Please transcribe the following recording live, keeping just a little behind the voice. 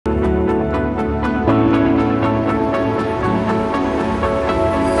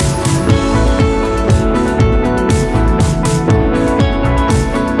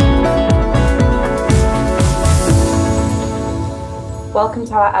welcome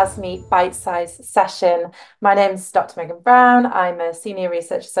to our ASME Bitesize session. My name is Dr. Megan Brown. I'm a Senior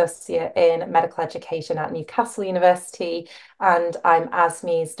Research Associate in Medical Education at Newcastle University, and I'm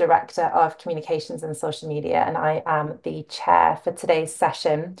ASME's Director of Communications and Social Media, and I am the chair for today's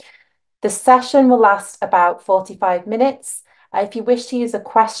session. The session will last about 45 minutes. If you wish to use a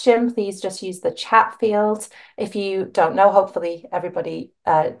question, please just use the chat field. If you don't know, hopefully everybody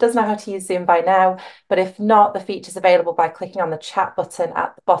does know how to use Zoom by now, but if not, the feature is available by clicking on the chat button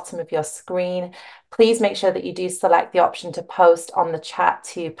at the bottom of your screen. Please make sure that you do select the option to post on the chat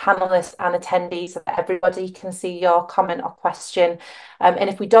to panelists and attendees so that everybody can see your comment or question. And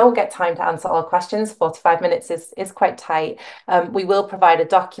if we don't get time to answer all questions, 45 minutes is quite tight. We will provide a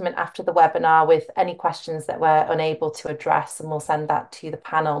document after the webinar with any questions that we're unable to address, and we'll send that to the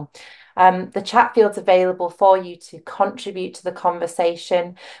panel. The chat field's available for you to contribute to the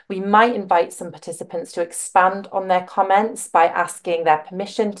conversation. We might invite some participants to expand on their comments by asking their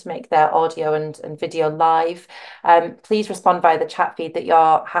permission to make their audio and video live. Please respond via the chat feed that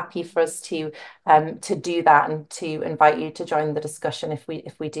you're happy for us to do that, and to invite you to join the discussion if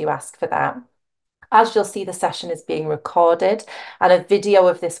we do ask for that. As you'll see, the session is being recorded, and a video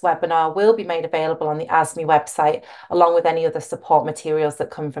of this webinar will be made available on the ASME website, along with any other support materials that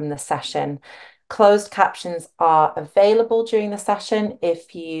come from the session. Closed captions are available during the session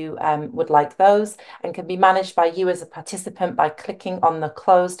if you would like those, and can be managed by you as a participant by clicking on the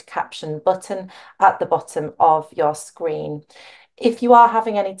closed caption button at the bottom of your screen. If you are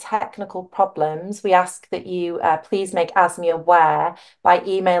having any technical problems, we ask that you please make ASME aware by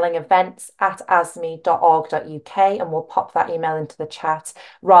emailing events@asme.org.uk, and we'll pop that email into the chat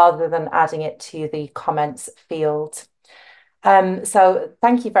rather than adding it to the comments field. So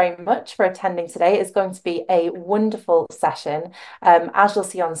thank you very much for attending today. It's going to be a wonderful session. As you'll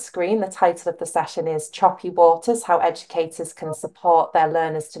see on screen, the title of the session is Choppy Waters: How Educators Can Support Their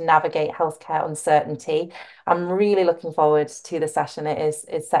Learners to Navigate Healthcare Uncertainty. I'm really looking forward to the session.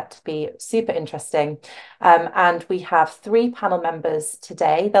 It's set to be super interesting. And we have three panel members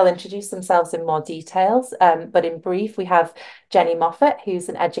today. They'll introduce themselves in more details, but in brief, we have Jenny Moffat, who's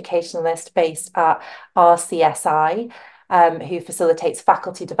an educationalist based at RCSI. Who facilitates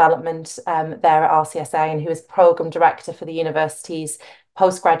faculty development there at RCSA, and who is Programme Director for the university's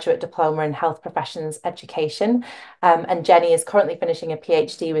postgraduate diploma in health professions education. And Jenny is currently finishing a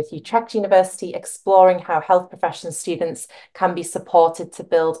PhD with Utrecht University, exploring how health professions students can be supported to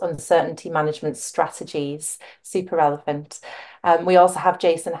build uncertainty management strategies. Super relevant. We also have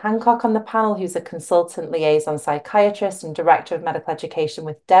Jason Hancock on the panel, who's a consultant liaison psychiatrist and director of medical education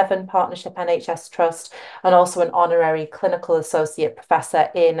with Devon Partnership NHS Trust, and also an honorary clinical associate professor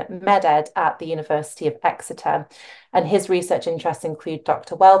in MedEd at the University of Exeter. And his research interests include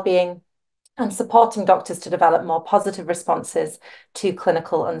doctor wellbeing and supporting doctors to develop more positive responses to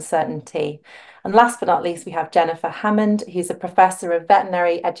clinical uncertainty. And last but not least, we have Jennifer Hammond, who's a professor of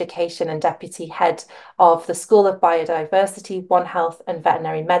veterinary education and deputy head of the School of Biodiversity, One Health and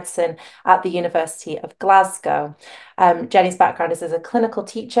Veterinary Medicine at the University of Glasgow. Jenny's background is as a clinical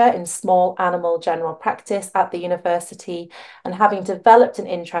teacher in small animal general practice at the university, and having developed an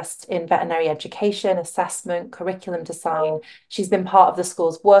interest in veterinary education, assessment, curriculum design, she's been part of the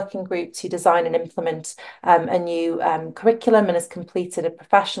school's working group to design and implement a new curriculum, and has completed a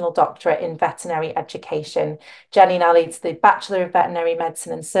professional doctorate in veterinary education. Jenny now leads the Bachelor of Veterinary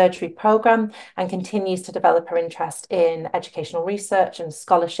Medicine and Surgery programme, and continues to develop her interest in educational research and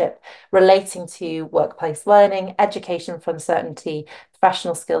scholarship relating to workplace learning, education for uncertainty,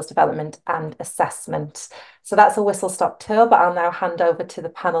 professional skills development and assessment. So that's a whistle-stop tour, but I'll now hand over to the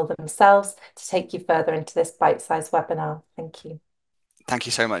panel themselves to take you further into this bite-sized webinar. Thank you. Thank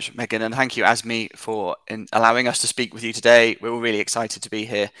you so much, Megan, and thank you, ASME, for allowing us to speak with you today. We're all really excited to be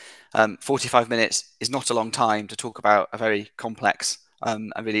here. 45 minutes is not a long time to talk about a very complex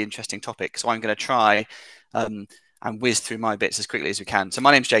and really interesting topic, so I'm going to try and whiz through my bits as quickly as we can. So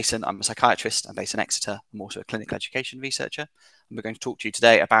my name's Jason. I'm a psychiatrist. I'm based in Exeter. I'm also a clinical education researcher, and we're going to talk to you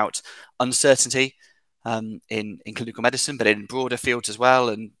today about uncertainty in clinical medicine, but in broader fields as well.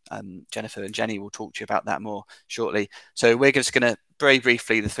 And Jennifer and Jenny will talk to you about that more shortly. So we're just going to very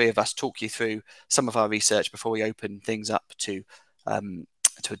briefly, the three of us, talk you through some of our research before we open things up to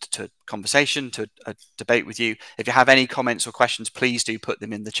conversation, to a debate with you. If you have any comments or questions, please do put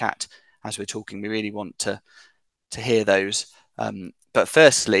them in the chat as we're talking. We really want to hear those. But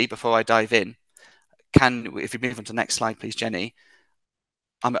firstly, before I dive in, if you move on to the next slide, please, Jenny.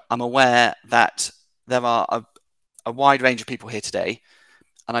 I'm aware that there are a wide range of people here today,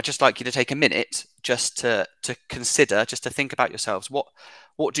 and I'd just like you to take a minute just to consider, just to think about yourselves.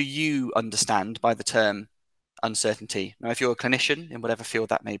 What do you understand by the term uncertainty. Now, if you're a clinician in whatever field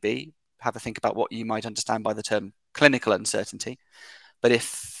that may be, have a think about what you might understand by the term clinical uncertainty. But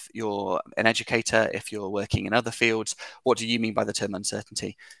if you're an educator, if you're working in other fields, what do you mean by the term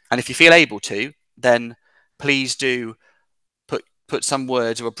uncertainty? And if you feel able to, then please do put some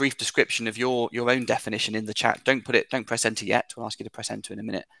words or a brief description of your own definition in the chat. Don't press enter yet. I'll ask you to press enter in a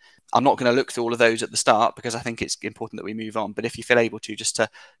minute. I'm not going to look through all of those at the start because I think it's important that we move on. But if you feel able to, just to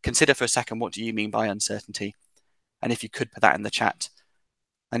consider for a second, what do you mean by uncertainty? And if you could put that in the chat,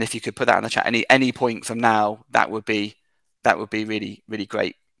 any point from now, that would be really, really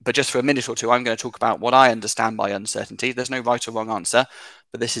great. But just for a minute or two, I'm going to talk about what I understand by uncertainty. There's no right or wrong answer,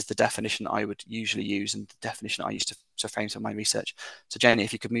 but this is the definition I would usually use and the definition I used to frame some of my research. So Jenny,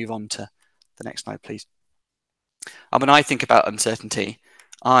 if you could move on to the next slide, please. And when I think about uncertainty,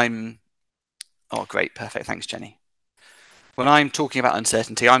 oh, great, perfect. Thanks, Jenny. When I'm talking about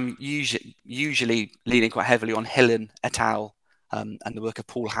uncertainty, I'm usually leaning quite heavily on Hillen et al. And the work of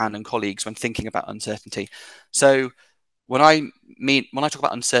Paul Han and colleagues when thinking about uncertainty. So when I talk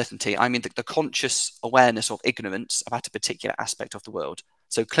about uncertainty, I mean the conscious awareness of ignorance about a particular aspect of the world.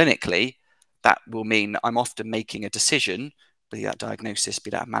 So clinically, that will mean I'm often making a decision, be that diagnosis,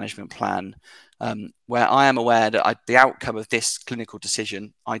 be that a management plan, where I am aware that the outcome of this clinical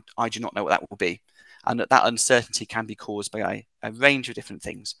decision, I do not know what that will be. And that uncertainty can be caused by a range of different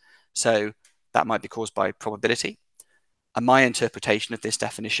things. So that might be caused by probability. And my interpretation of this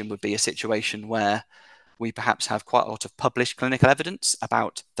definition would be a situation where we perhaps have quite a lot of published clinical evidence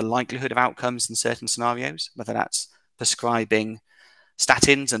about the likelihood of outcomes in certain scenarios, whether that's prescribing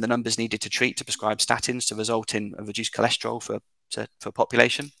statins and the numbers needed to treat to prescribe statins to result in a reduced cholesterol for a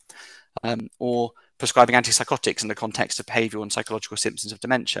population, or prescribing antipsychotics in the context of behavioural and psychological symptoms of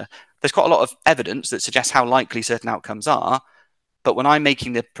dementia. There's quite a lot of evidence that suggests how likely certain outcomes are, but when I'm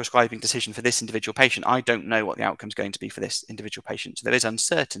making the prescribing decision for this individual patient, I don't know what the outcome is going to be for this individual patient. So there is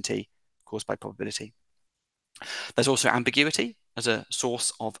uncertainty caused by probability. There's also ambiguity as a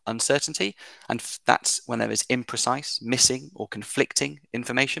source of uncertainty, and that's when there is imprecise, missing, or conflicting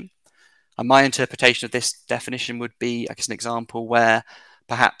information. And my interpretation of this definition would be, I guess, an example where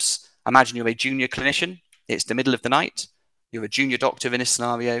perhaps imagine you're a junior clinician, it's the middle of the night, you're a junior doctor in this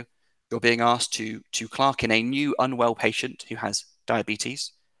scenario, you're being asked to clerk in a new unwell patient who has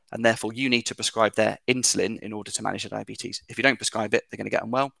diabetes, and therefore you need to prescribe their insulin in order to manage their diabetes. If you don't prescribe it, they're going to get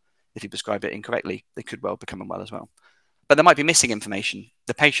unwell. If you prescribe it incorrectly, they could well become unwell as well. But there might be missing information.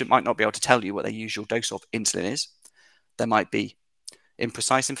 The patient might not be able to tell you what their usual dose of insulin is. There might be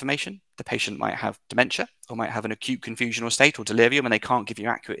imprecise information. The patient might have dementia or might have an acute confusional state or delirium and they can't give you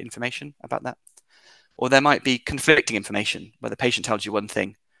accurate information about that. Or there might be conflicting information where the patient tells you one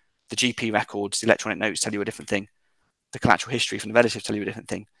thing, the GP records, the electronic notes tell you a different thing, the collateral history from the relatives tell you a different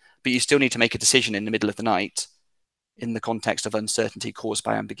thing. But you still need to make a decision in the middle of the night in the context of uncertainty caused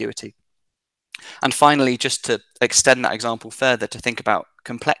by ambiguity. And finally, just to extend that example further, to think about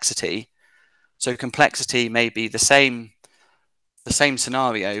complexity. So complexity may be the same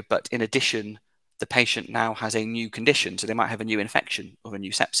scenario, but in addition, the patient now has a new condition. So they might have a new infection or a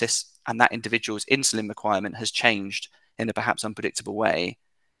new sepsis, and that individual's insulin requirement has changed in a perhaps unpredictable way,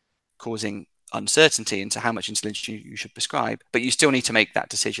 causing uncertainty into how much insulin you should prescribe. But you still need to make that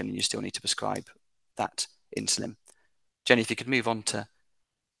decision and you still need to prescribe that insulin. Jenny, if you could move on to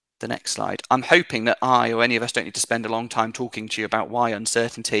the next slide. I'm hoping that I or any of us don't need to spend a long time talking to you about why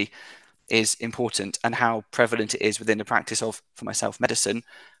uncertainty is important and how prevalent it is within the practice of, for myself, medicine,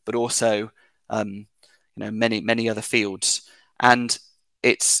 but also many other fields. And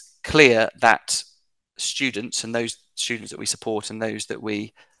it's clear that students and those students that we support and those that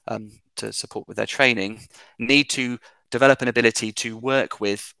we to support with their training need to develop an ability to work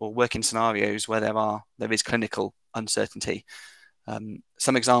with or work in scenarios where there is clinical uncertainty.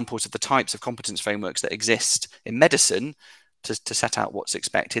 Some examples of the types of competence frameworks that exist in medicine to set out what's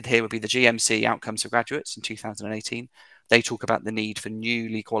expected here would be the GMC Outcomes for Graduates in 2018. They talk about the need for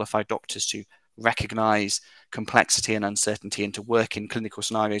newly qualified doctors to recognize complexity and uncertainty and to work in clinical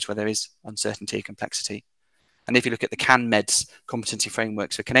scenarios where there is uncertainty and complexity. And if you look at the CanMeds competency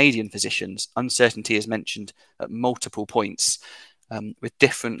frameworks for Canadian physicians, uncertainty is mentioned at multiple points, with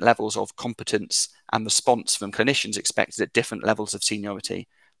different levels of competence and response from clinicians expected at different levels of seniority,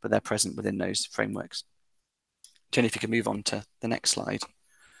 but they're present within those frameworks. Jenny, if you can move on to the next slide.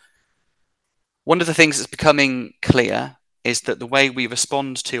 One of the things that's becoming clear is that the way we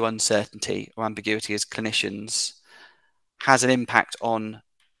respond to uncertainty or ambiguity as clinicians has an impact on,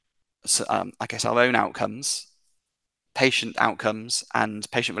 I guess, our own outcomes, patient outcomes and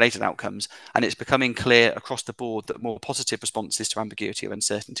patient-related outcomes, and it's becoming clear across the board that more positive responses to ambiguity or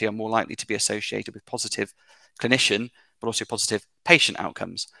uncertainty are more likely to be associated with positive clinician, but also positive patient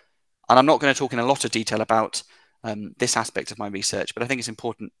outcomes. And I'm not going to talk in a lot of detail about this aspect of my research, but I think it's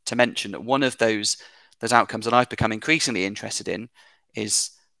important to mention that one of those outcomes that I've become increasingly interested in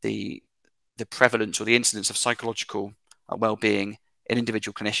is the prevalence or the incidence of psychological well-being in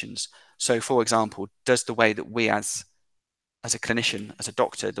individual clinicians. So, for example, does the way that we as a clinician, as a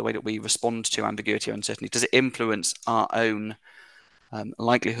doctor, the way that we respond to ambiguity or uncertainty, does it influence our own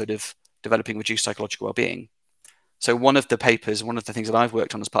likelihood of developing reduced psychological well-being? So one of the papers, one of the things that I've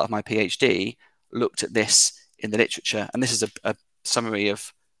worked on as part of my PhD, looked at this in the literature, and this is a summary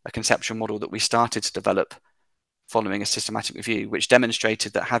of a conceptual model that we started to develop following a systematic review, which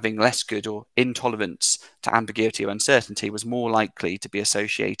demonstrated that having less good or intolerance to ambiguity or uncertainty was more likely to be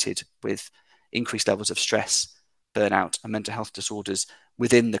associated with increased levels of stress, burnout, and mental health disorders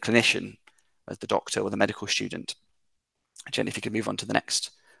within the clinician, as the doctor or the medical student. Jenny, if you could move on to the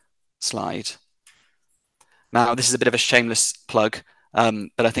next slide. Now, this is a bit of a shameless plug,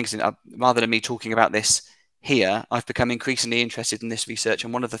 but I think rather than me talking about this here, I've become increasingly interested in this research,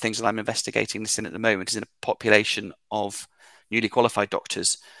 and one of the things that I'm investigating this in at the moment is in a population of newly qualified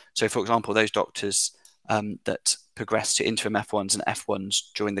doctors. So, for example, those doctors that progressed to interim F1s and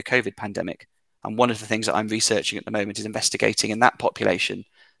F1s during the COVID pandemic. And one of the things that I'm researching at the moment is investigating in that population,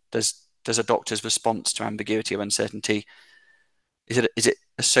 does a doctor's response to ambiguity or uncertainty, is it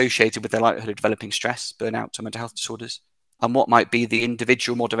associated with their likelihood of developing stress, burnout, or mental health disorders? And what might be the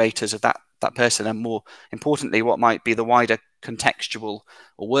individual moderators of that person? And more importantly, what might be the wider contextual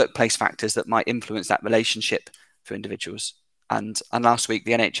or workplace factors that might influence that relationship for individuals? And last week,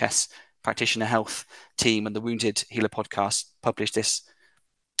 the NHS Practitioner Health team and the Wounded Healer podcast published this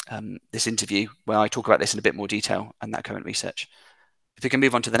interview where I talk about this in a bit more detail and that current research. If we can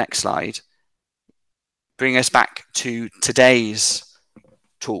move on to the next slide, bring us back to today's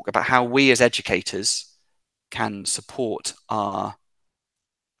talk about how we as educators can support our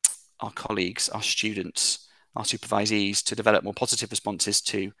colleagues, our students, our supervisees to develop more positive responses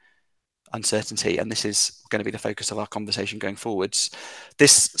to uncertainty. And this is going to be the focus of our conversation going forwards.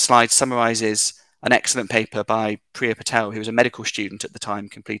 This slide summarizes an excellent paper by Priya Patel, who was a medical student at the time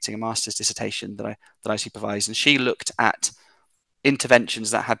completing a master's dissertation that I supervised. And she looked at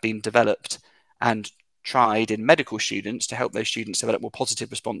interventions that had been developed and tried in medical students to help those students develop more positive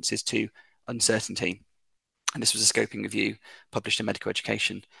responses to uncertainty. And this was a scoping review published in Medical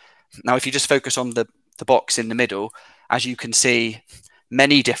Education. Now, if you just focus on the box in the middle, as you can see,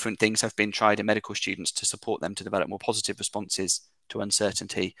 many different things have been tried in medical students to support them to develop more positive responses to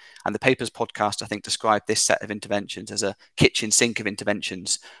uncertainty. And the Papers podcast, I think, described this set of interventions as a kitchen sink of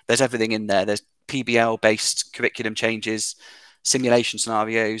interventions. There's everything in there. There's PBL-based curriculum changes, simulation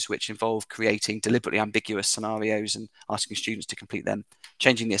scenarios, which involve creating deliberately ambiguous scenarios and asking students to complete them,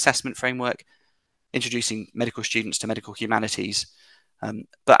 changing the assessment framework, introducing medical students to medical humanities.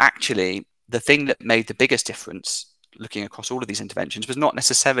 But actually, the thing that made the biggest difference looking across all of these interventions was not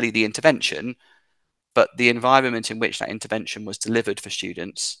necessarily the intervention, but the environment in which that intervention was delivered for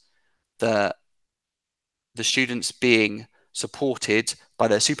students, the students being supported by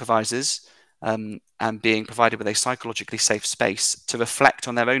their supervisors, and being provided with a psychologically safe space to reflect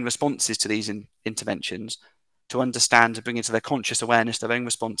on their own responses to these interventions, to understand and bring into their conscious awareness their own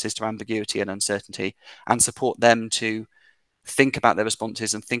responses to ambiguity and uncertainty, and support them to think about their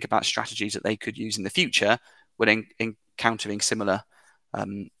responses and think about strategies that they could use in the future when encountering similar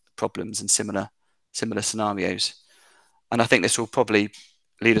problems and similar scenarios. And I think this will probably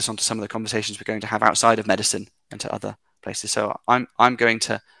lead us on to some of the conversations we're going to have outside of medicine and to other places. So I'm going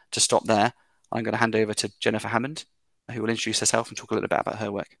to stop there. I'm going to hand over to Jennifer Hammond, who will introduce herself and talk a little bit about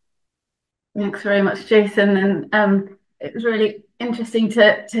her work. Thanks very much, Jason. And it was really interesting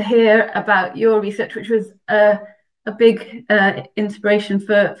to hear about your research, which was a big inspiration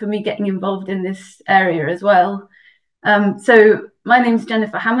for me getting involved in this area as well. So my name's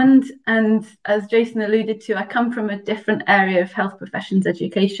Jennifer Hammond, and as Jason alluded to, I come from a different area of health professions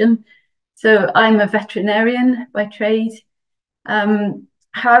education. So I'm a veterinarian by trade.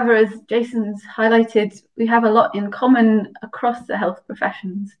 However, as Jason's highlighted, we have a lot in common across the health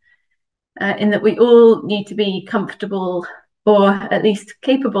professions, in that we all need to be comfortable or at least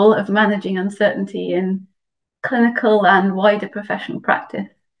capable of managing uncertainty in clinical and wider professional practice.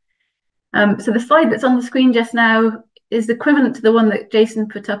 So the slide that's on the screen just now is equivalent to the one that Jason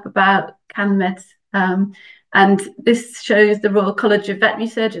put up about CanMeds. And this shows the Royal College of Veterinary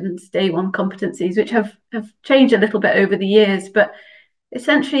Surgeons Day 1 competencies, which have changed a little bit over the years, but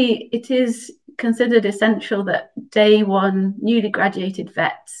essentially it is considered essential that day one newly graduated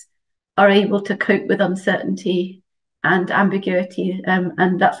vets are able to cope with uncertainty and ambiguity,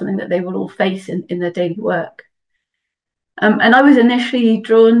 and that's something that they will all face in their daily work. And I was initially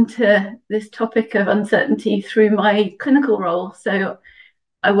drawn to this topic of uncertainty through my clinical role. So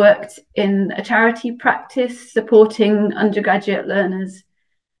I worked in a charity practice supporting undergraduate learners.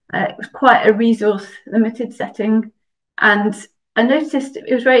 It was quite a resource limited setting. And I noticed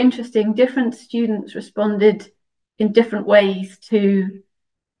it was very interesting. Different students responded in different ways to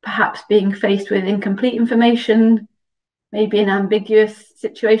perhaps being faced with incomplete information, maybe an ambiguous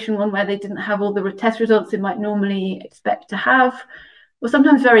situation, one where they didn't have all the test results they might normally expect to have, or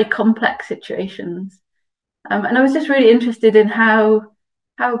sometimes very complex situations. And I was just really interested in how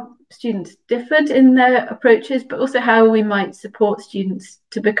students differed in their approaches, but also how we might support students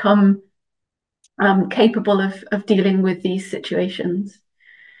to become capable of dealing with these situations.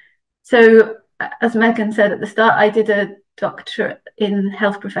 So, as Megan said at the start, I did a doctorate in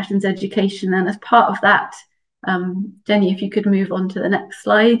health professions education, and as part of that, Jenny, if you could move on to the next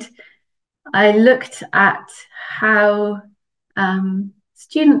slide, I looked at how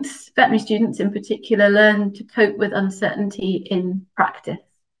veterinary students in particular, learn to cope with uncertainty in practice.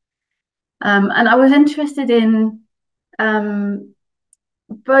 And I was interested in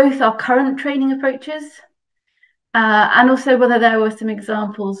both our current training approaches and also whether there were some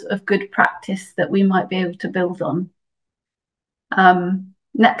examples of good practice that we might be able to build on.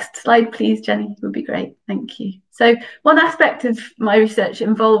 Next slide, please, Jenny, would be great. Thank you. So one aspect of my research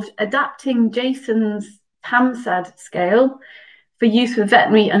involved adapting Jason's TAMSAD scale for use with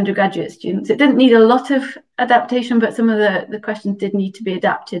veterinary undergraduate students. It didn't need a lot of adaptation, but some of the questions did need to be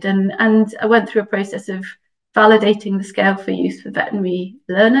adapted. And I went through a process of validating the scale for use for veterinary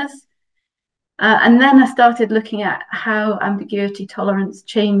learners. And then I started looking at how ambiguity tolerance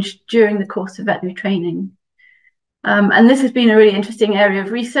changed during the course of veterinary training. And this has been a really interesting area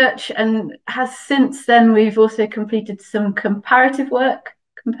of research, and has since then we've also completed some comparative work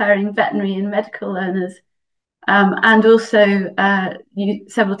comparing veterinary and medical learners, and also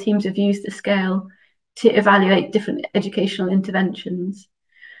several teams have used the scale to evaluate different educational interventions.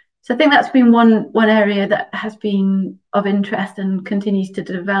 So I think that's been one area that has been of interest and continues to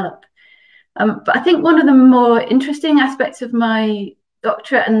develop. But I think one of the more interesting aspects of my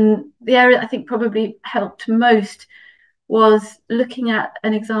doctorate, and the area that I think probably helped most, was looking at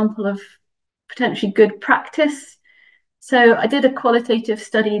an example of potentially good practice. So I did a qualitative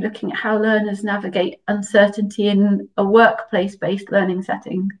study looking at how learners navigate uncertainty in a workplace-based learning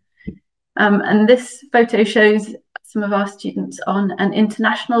setting. And this photo shows some of our students on an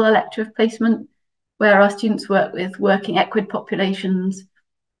international elective placement where our students work with working equid populations.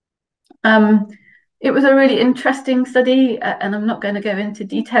 It was a really interesting study, and I'm not going to go into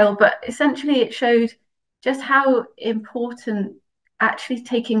detail, but essentially it showed just how important actually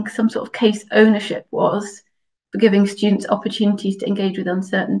taking some sort of case ownership was for giving students opportunities to engage with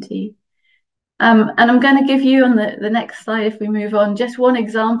uncertainty. And I'm going to give you on the next slide, if we move on, just one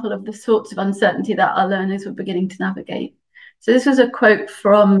example of the sorts of uncertainty that our learners were beginning to navigate. So this was a quote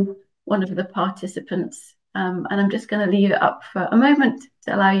from one of the participants, and I'm just going to leave it up for a moment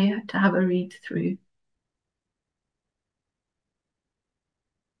to allow you to have a read through.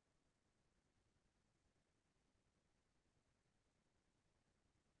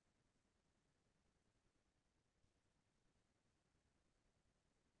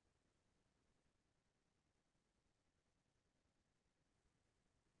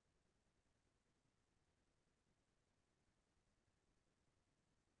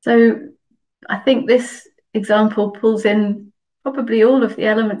 So I think this example pulls in probably all of the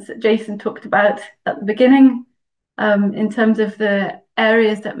elements that Jason talked about at the beginning, in terms of the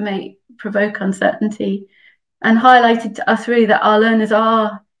areas that may provoke uncertainty, and highlighted to us really that our learners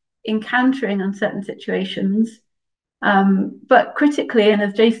are encountering uncertain situations. But critically, and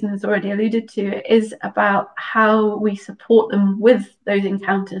as Jason has already alluded to, it is about how we support them with those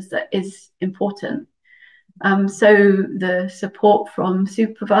encounters that is important. So the support from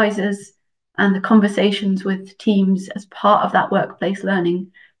supervisors and the conversations with teams as part of that workplace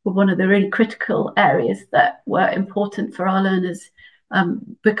learning were one of the really critical areas that were important for our learners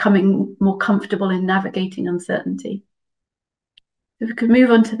becoming more comfortable in navigating uncertainty. If we could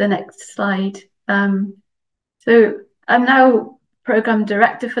move on to the next slide. So I'm now program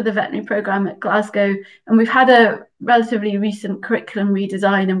director for the veterinary program at Glasgow, and we've had a relatively recent curriculum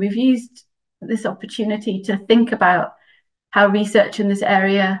redesign, and we've used this opportunity to think about how research in this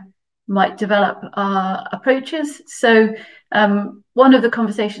area might develop our approaches. So one of the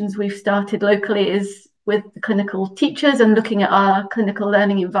conversations we've started locally is with the clinical teachers and looking at our clinical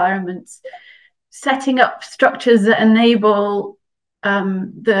learning environments setting up structures that enable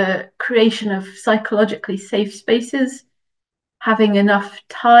the creation of psychologically safe spaces, having enough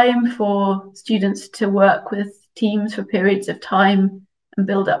time for students to work with teams for periods of time and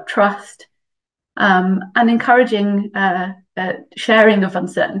build up trust, and encouraging sharing of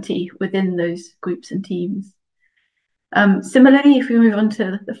uncertainty within those groups and teams. Similarly, if we move on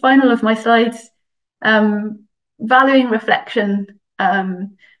to the final of my slides, valuing reflection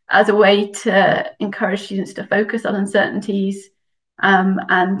as a way to encourage students to focus on uncertainties.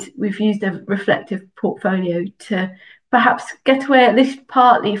 And we've used a reflective portfolio to perhaps get away at least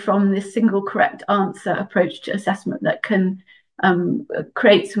partly from this single correct answer approach to assessment that can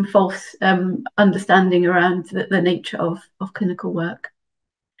create some false understanding around the nature of clinical work.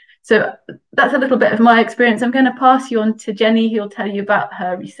 So that's a little bit of my experience. I'm going to pass you on to Jenny, who'll tell you about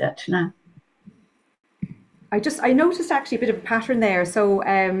her research now. I noticed actually a bit of a pattern there. So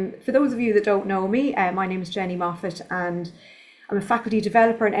for those of you that don't know me, my name is Jenny Moffat, and I'm a faculty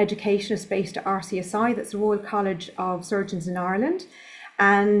developer and educationist based at RCSI, that's the Royal College of Surgeons in Ireland.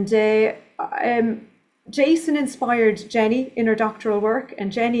 And Jason inspired Jenny in her doctoral work,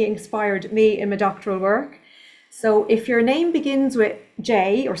 and Jenny inspired me in my doctoral work. So if your name begins with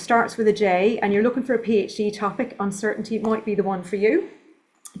J or starts with a J and you're looking for a PhD topic, uncertainty might be the one for you,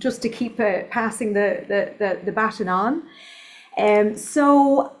 just to keep passing the baton on.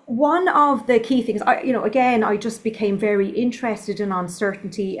 So one of the key things, I just became very interested in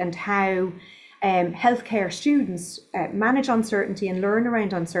uncertainty and how healthcare students manage uncertainty and learn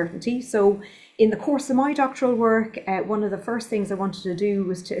around uncertainty. So in the course of my doctoral work, one of the first things I wanted to do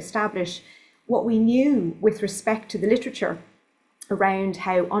was to establish what we knew with respect to the literature around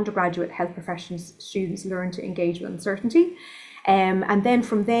how undergraduate health professions students learn to engage with uncertainty. And then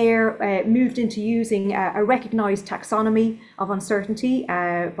from there moved into using a recognised taxonomy of uncertainty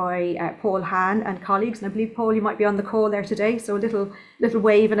by Paul Hahn and colleagues. And I believe, Paul, you might be on the call there today, so a little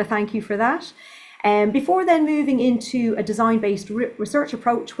wave and a thank you for that. Before then moving into a design-based research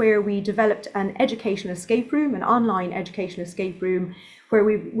approach where we developed an educational escape room, an online educational escape room, where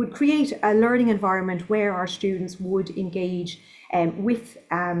we would create a learning environment where our students would engage with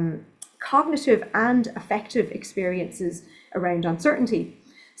cognitive and affective experiences around uncertainty.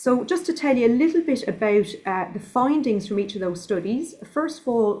 So just to tell you a little bit about the findings from each of those studies, first of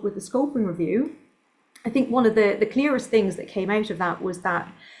all, with the scoping review, I think one of the clearest things that came out of that was that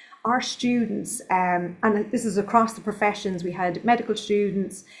our students, and this is across the professions, we had medical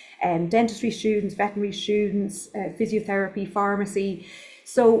students, dentistry students, veterinary students, physiotherapy, pharmacy.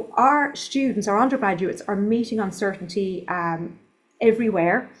 So our students, our undergraduates, are meeting uncertainty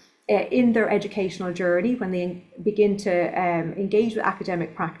everywhere in their educational journey when they begin to engage with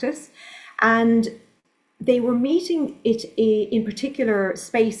academic practice. And they were meeting it in particular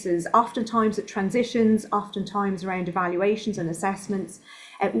spaces, oftentimes at transitions, oftentimes around evaluations and assessments.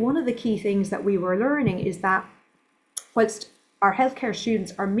 One of the key things that we were learning is that whilst our healthcare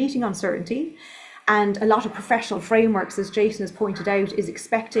students are meeting uncertainty, and a lot of professional frameworks, as Jason has pointed out, is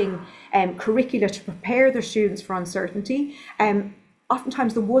expecting curricula to prepare their students for uncertainty,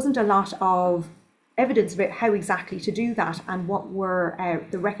 oftentimes there wasn't a lot of evidence about how exactly to do that and what were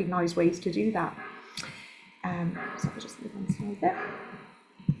the recognised ways to do that. So I'll just move on the slide there.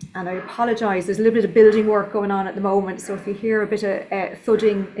 And I apologise, there's a little bit of building work going on at the moment, so if you hear a bit of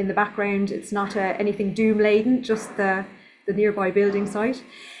thudding in the background, it's not anything doom-laden, just the nearby building site.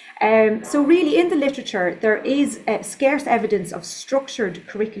 So really in the literature, there is scarce evidence of structured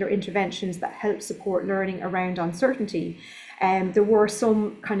curricular interventions that help support learning around uncertainty. There were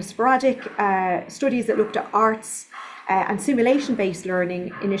some kind of sporadic studies that looked at arts and simulation-based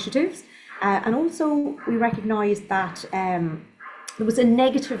learning initiatives. And also we recognised that there was a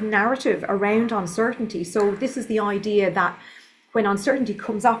negative narrative around uncertainty. So this is the idea that when uncertainty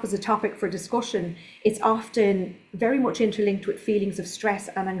comes up as a topic for discussion, it's often very much interlinked with feelings of stress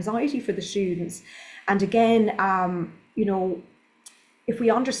and anxiety for the students. And again, if we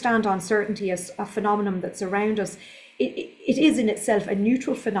understand uncertainty as a phenomenon that's around us, it is in itself a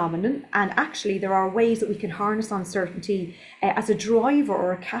neutral phenomenon, and actually there are ways that we can harness uncertainty as a driver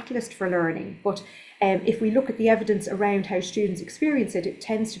or a catalyst for learning. But if we look at the evidence around how students experience it, it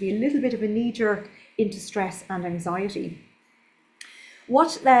tends to be a little bit of a knee-jerk into stress and anxiety.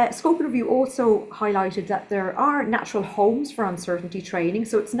 What the scoping review also highlighted that there are natural homes for uncertainty training,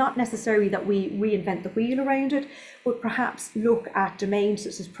 so it's not necessarily that we reinvent the wheel around it, but perhaps look at domains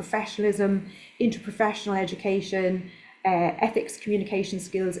such as professionalism, interprofessional education, ethics, communication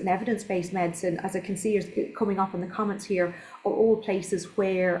skills, and evidence-based medicine, as I can see is coming up in the comments here, are all places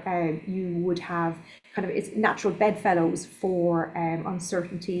where you would have kind of it's natural bedfellows for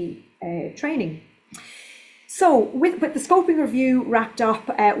uncertainty training. So with the scoping review wrapped up,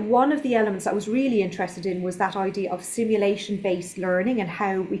 one of the elements I was really interested in was that idea of simulation-based learning and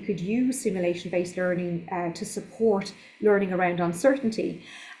how we could use simulation-based learning to support learning around uncertainty.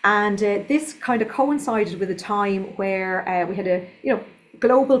 And this kind of coincided with a time where we had a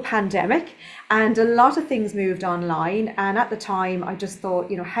global pandemic and a lot of things moved online. And at the time, I just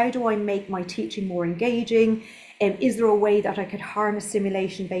thought, how do I make my teaching more engaging? Is there a way that I could harness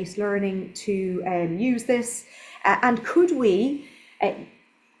simulation-based learning to use this? And could we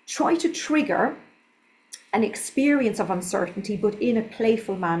try to trigger an experience of uncertainty, but in a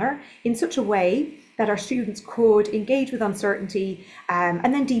playful manner, in such a way that our students could engage with uncertainty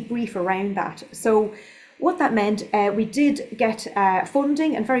and then debrief around that? So what that meant, we did get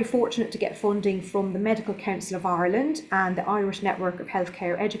funding, and very fortunate to get funding from the Medical Council of Ireland and the Irish Network of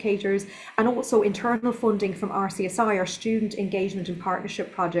Healthcare Educators, and also internal funding from RCSI, our Student Engagement and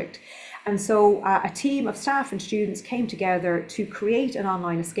Partnership Project. And so a team of staff and students came together to create an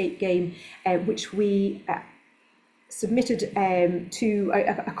online escape game, which we submitted to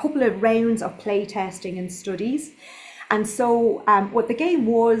a couple of rounds of play testing and studies. And so what the game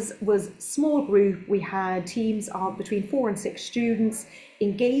was small group. We had teams of between 4 and 6 students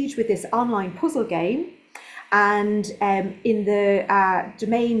engage with this online puzzle game. And in the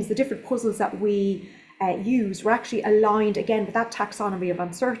domains, the different puzzles that we used were actually aligned again with that taxonomy of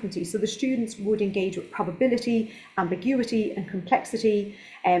uncertainty. So the students would engage with probability, ambiguity and complexity,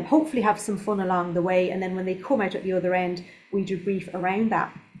 and hopefully have some fun along the way. And then when they come out at the other end, we debrief around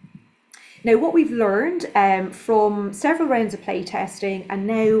that. Now, what we've learned from several rounds of play testing, and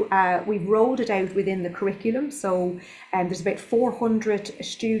now we've rolled it out within the curriculum. So there's about 400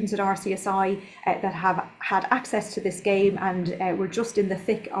 students at RCSI that have had access to this game, and we're just in the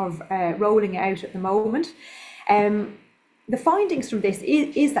thick of rolling it out at the moment. The findings from this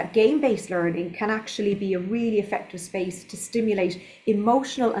is that game-based learning can actually be a really effective space to stimulate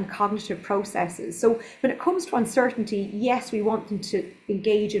emotional and cognitive processes. So when it comes to uncertainty, yes, we want them to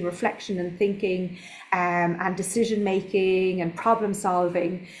engage in reflection and thinking and decision-making and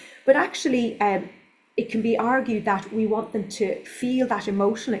problem-solving, but actually it can be argued that we want them to feel that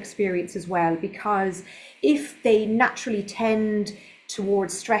emotional experience as well, because if they naturally tend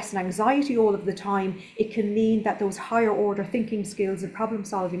towards stress and anxiety all of the time, it can mean that those higher order thinking skills and problem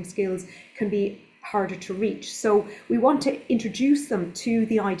solving skills can be harder to reach. So we want to introduce them to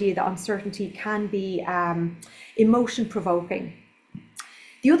the idea that uncertainty can be emotion provoking.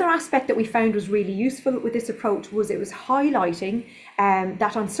 The other aspect that we found was really useful with this approach was it was highlighting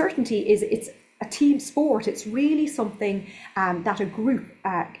that uncertainty it's a team sport. It's really something that a group,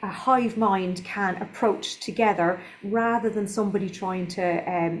 a hive mind can approach together rather than somebody trying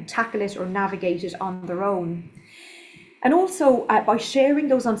to tackle it or navigate it on their own. And also by sharing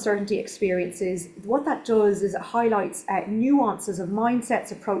those uncertainty experiences, what that does is it highlights nuances of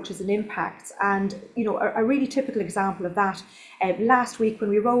mindsets, approaches and impacts. And a really typical example of that last week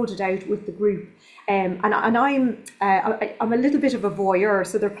when we rolled it out with the group, and I'm a little bit of a voyeur,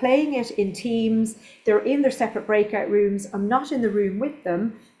 so they're playing it in teams, they're in their separate breakout rooms, I'm not in the room with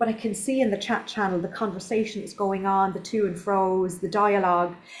them, but I can see in the chat channel the conversation that's going on, the to and fro's, the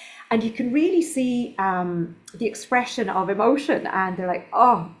dialogue. And you can really see the expression of emotion, and they're like,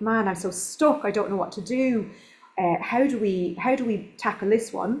 oh man, I'm so stuck, I don't know what to do. How do we tackle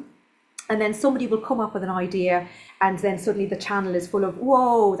this one? And then somebody will come up with an idea, and then suddenly the channel is full of,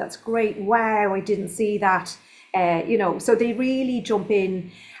 whoa, that's great, wow, I didn't see that. So they really jump in,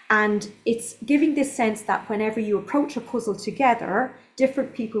 and it's giving this sense that whenever you approach a puzzle together,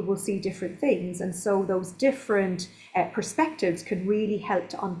 different people will see different things, and so those different perspectives can really help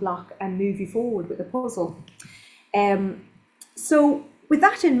to unblock and move you forward with the puzzle. So with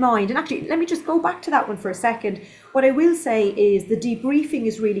that in mind, and actually let me just go back to that one for a second, what I will say is the debriefing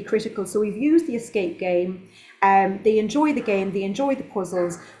is really critical. So we've used the escape game, they enjoy the game, they enjoy the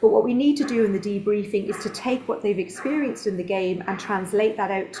puzzles, but what we need to do in the debriefing is to take what they've experienced in the game and translate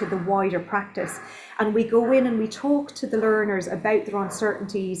that out to the wider practice. And we go in and we talk to the learners about their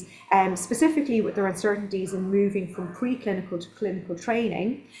uncertainties, specifically with their uncertainties in moving from preclinical to clinical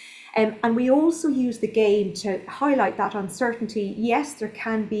training. And we also use the game to highlight that uncertainty. Yes, there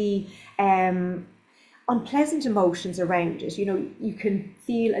can be unpleasant emotions around it. You can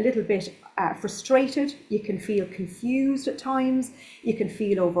feel a little bit frustrated, you can feel confused at times, you can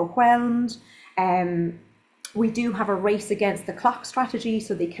feel overwhelmed. We do have a race against the clock strategy,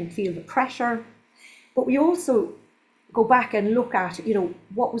 so they can feel the pressure. But we also go back and look at,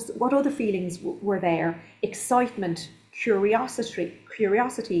 what other feelings were there? Excitement, curiosity,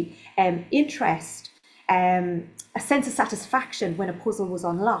 interest, a sense of satisfaction when a puzzle was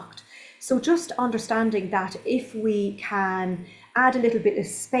unlocked. So just understanding that if we can add a little bit of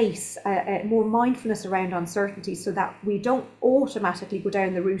space, more mindfulness around uncertainty, so that we don't automatically go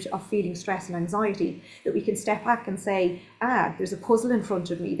down the route of feeling stress and anxiety, that we can step back and say, there's a puzzle in front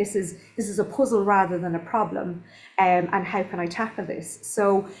of me. This is a puzzle rather than a problem, and how can I tackle this?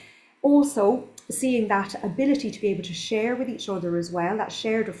 So also seeing that ability to be able to share with each other as well, that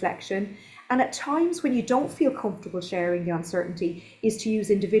shared reflection. And at times when you don't feel comfortable sharing the uncertainty, is to use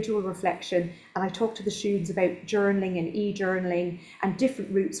individual reflection. And I talked to the students about journaling and e-journaling and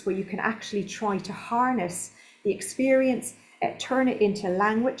different routes where you can actually try to harness the experience, turn it into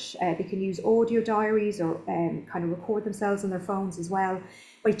language. They can use audio diaries or kind of record themselves on their phones as well.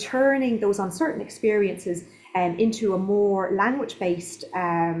 By turning those uncertain experiences into a more language-based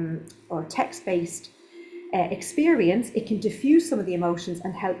or text-based experience, it can diffuse some of the emotions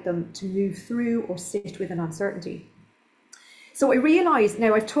and help them to move through or sit with an uncertainty. So I realised,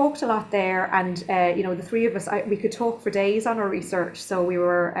 now I've talked a lot there, and the three of us, we could talk for days on our research, so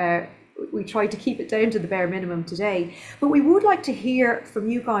we tried to keep it down to the bare minimum today. But we would like to hear from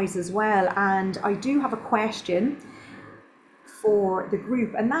you guys as well, and I do have a question for the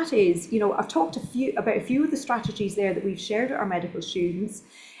group, and that is, I've talked about a few of the strategies there that we've shared with our medical students.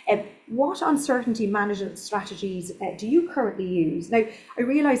 What uncertainty management strategies do you currently use? Now, I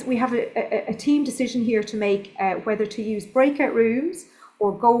realise we have a team decision here to make, whether to use breakout rooms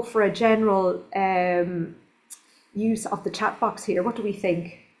or go for a general use of the chat box here. What do we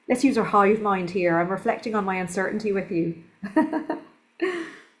think? Let's use our hive mind here. I'm reflecting on my uncertainty with you.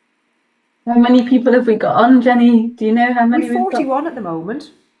 How many people have we got on, Jenny? Do you know how many we've 41 at the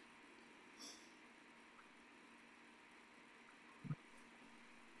moment.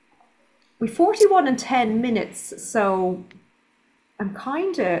 We're 41 and 10 minutes, so I'm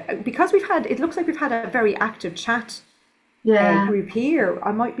kind of, because it looks like we've had a very active chat group here.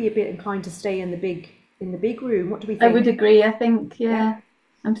 I might be a bit inclined to stay in the big room. What do we think? I would agree. I think, yeah.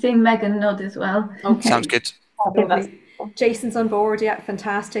 I'm seeing Megan nod as well. Okay. Sounds good. Jason's on board. Yeah,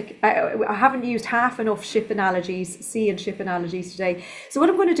 fantastic. I haven't used half enough sea and ship analogies today. So what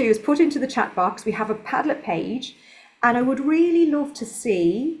I'm going to do is put into the chat box, we have a Padlet page, and I would really love to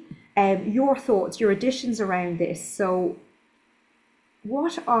see your thoughts, your additions around this. So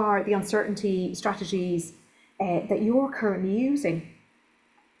what are the uncertainty strategies that you're currently using?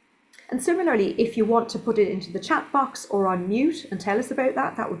 And similarly, if you want to put it into the chat box or on mute and tell us about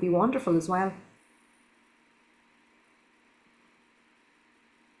that, that would be wonderful as well.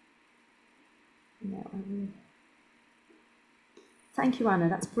 Thank you, Anna.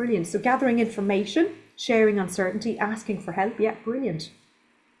 That's brilliant. So gathering information, sharing uncertainty, asking for help. Yeah, brilliant.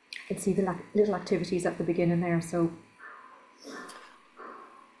 I can see the little activities at the beginning there. So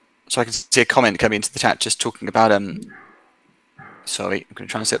I can see a comment coming into the chat just talking about sorry, I'm going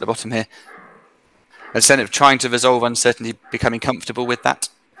to try and sit at the bottom here. Instead of trying to resolve uncertainty, becoming comfortable with that.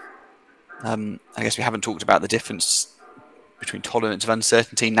 I guess we haven't talked about the difference between tolerance of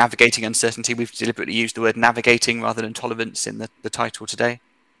uncertainty, navigating uncertainty. We've deliberately used the word navigating rather than tolerance in the title today.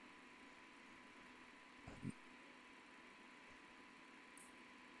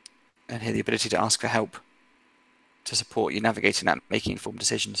 And here the ability to ask for help to support you navigating that, making informed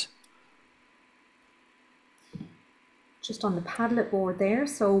decisions. Just on the Padlet board there,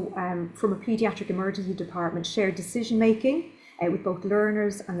 so from a paediatric emergency department, shared decision making with both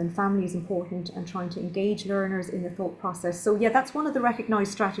learners and then family is important, and trying to engage learners in the thought process. So yeah, that's one of the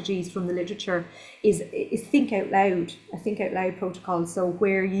recognised strategies from the literature is think out loud, a think out loud protocol. So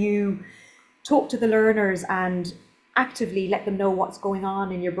where you talk to the learners and actively let them know what's going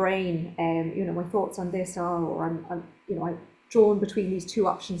on in your brain. My thoughts on this are, or I'm drawn between these two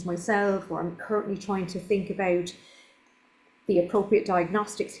options myself, or I'm currently trying to think about the appropriate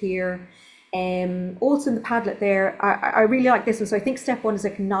diagnostics here. Also in the Padlet there, I really like this one. So I think step one is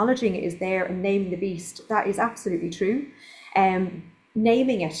acknowledging it is there and naming the beast. That is absolutely true.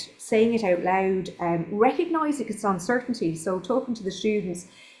 Naming it, saying it out loud, recognising its uncertainty. So talking to the students,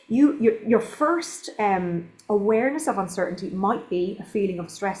 your first awareness of uncertainty might be a feeling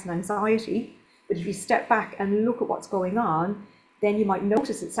of stress and anxiety, but if you step back and look at what's going on, then you might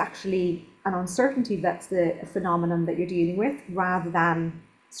notice it's actually an uncertainty that's the phenomenon that you're dealing with, rather than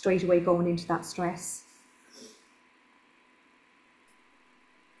straight away going into that stress.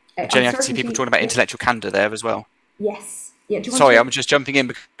 Jenny, I can see people talking about intellectual candour there as well. Yes. Yeah. Sorry, I'm just jumping in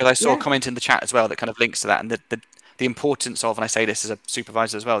because I saw a comment in the chat as well that kind of links to that, and the importance of, and I say this as a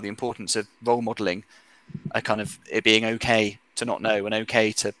supervisor as well, the importance of role modelling a kind of it being okay to not know and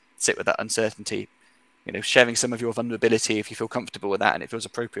okay to sit with that uncertainty. You know, sharing some of your vulnerability if you feel comfortable with that and it feels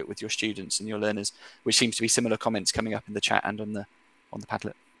appropriate with your students and your learners, which seems to be similar comments coming up in the chat and on the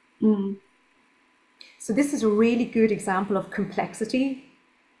Padlet. Mm. So this is a really good example of complexity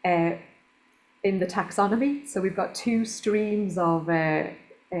in the taxonomy. So we've got two streams of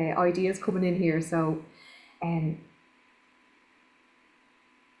ideas coming in here. So, and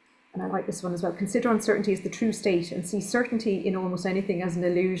I like this one as well. Consider uncertainty as the true state and see certainty in almost anything as an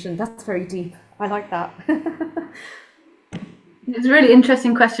illusion. That's very deep. I like that. It's a really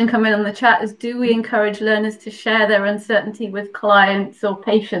interesting question coming on the chat is, do we encourage learners to share their uncertainty with clients or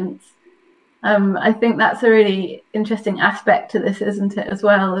patients? I think that's a really interesting aspect to this, isn't it, as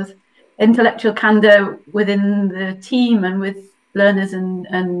well as intellectual candor within the team and with learners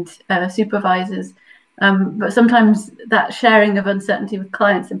and supervisors. But sometimes that sharing of uncertainty with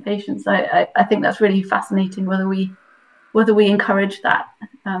clients and patients, I think that's really fascinating, whether we encourage that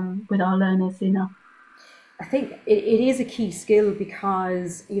with our learners enough. I think it is a key skill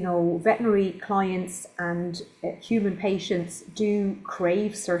because, you know, veterinary clients and human patients do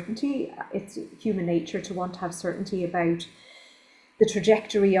crave certainty. It's human nature to want to have certainty about the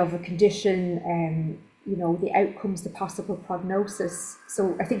trajectory of a condition, you know, the outcomes, the possible prognosis.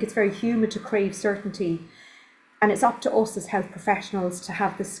 So I think it's very human to crave certainty. And it's up to us as health professionals to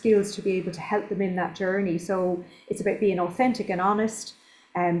have the skills to be able to help them in that journey. So it's about being authentic and honest,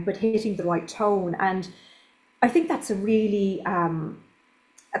 but hitting the right tone. And I think that's a really,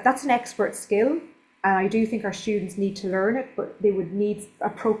 that's an expert skill. And I do think our students need to learn it, but they would need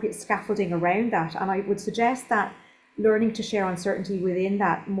appropriate scaffolding around that. And I would suggest that learning to share uncertainty within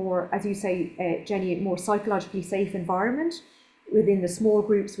that more, as you say, Jenny, more psychologically safe environment, within the small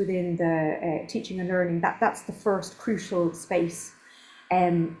groups, within the teaching and learning, that's the first crucial space.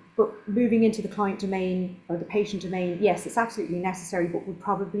 But moving into the client domain or the patient domain, yes, it's absolutely necessary, but we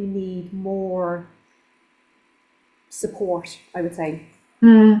probably need more support, I would say.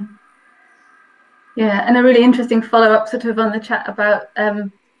 Mm. Yeah, and a really interesting follow-up sort of on the chat about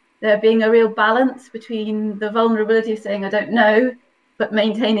there being a real balance between the vulnerability of saying I don't know, but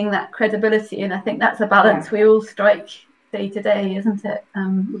maintaining that credibility. And I think that's a balance we all strike day to day, isn't it?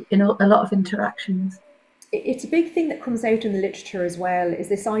 In a lot of interactions. It's a big thing that comes out in the literature as well, is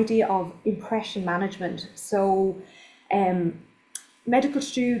this idea of impression management. So medical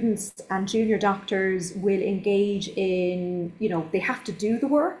students and junior doctors will engage in, you know, they have to do the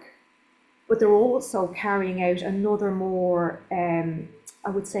work, but they're also carrying out another more, I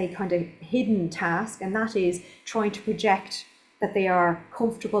would say, kind of hidden task, and that is trying to project that they are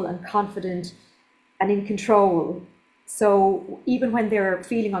comfortable and confident and in control. So even when they're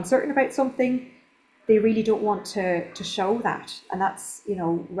feeling uncertain about something, they really don't want to show that. And that's, you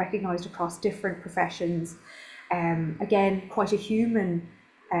know, recognised across different professions. Again, quite a human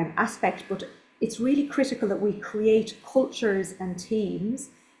aspect, but it's really critical that we create cultures and teams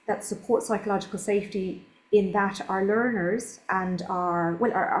that support psychological safety, in that our learners and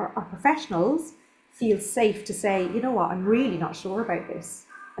our professionals feel safe to say, you know what, I'm really not sure about this,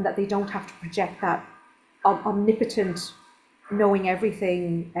 and that they don't have to project that omnipotent, knowing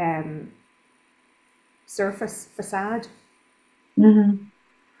everything surface facade. Mm-hmm.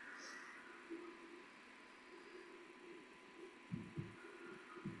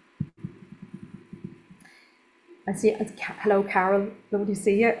 I see. Hello, Carol. Lovely to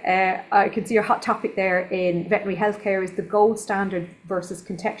see you. I can see your hot topic there in veterinary healthcare is the gold standard versus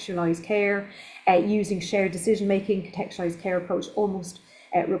contextualised care. Using shared decision making, contextualised care approach almost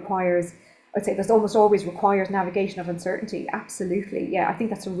requires, I'd say, there's almost always requires navigation of uncertainty. Absolutely, yeah. I think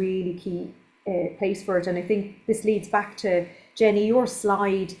that's a really key place for it, and I think this leads back to Jenny, your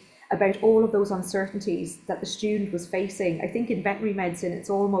slide about all of those uncertainties that the student was facing. I think in veterinary medicine, it's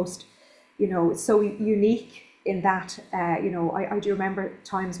almost, you know, it's so unique in that, you know, I do remember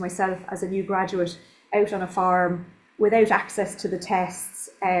times myself as a new graduate out on a farm without access to the tests,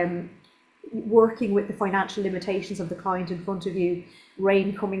 working with the financial limitations of the client in front of you,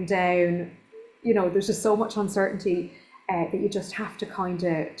 rain coming down, you know, there's just so much uncertainty that you just have to kind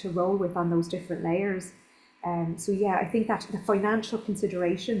of to roll with on those different layers. So yeah, I think that the financial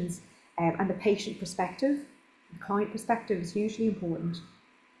considerations and the patient perspective, the client perspective is hugely important.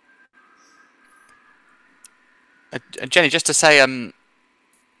 Jenny, just to say,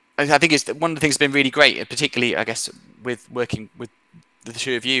 I think it's one of the things that's been really great, particularly, I guess, with working with the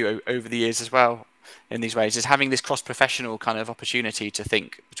two of you over the years as well in these ways, is having this cross-professional kind of opportunity to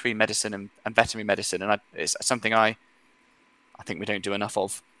think between medicine and veterinary medicine. And it's something I think we don't do enough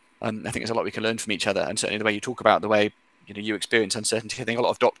of. I think there's a lot we can learn from each other, and certainly the way you talk about the way, you know, you experience uncertainty. I think a lot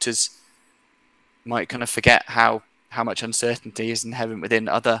of doctors might kind of forget how much uncertainty is inherent within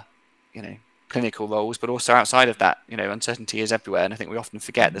other, clinical roles, but also outside of that. Uncertainty is everywhere, and I think we often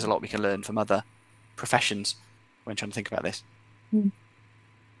forget there's a lot we can learn from other professions when trying to think about this.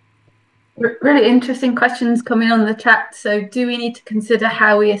 Really interesting questions coming on the chat. So, do we need to consider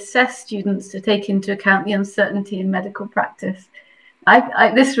how we assess students to take into account the uncertainty in medical practice?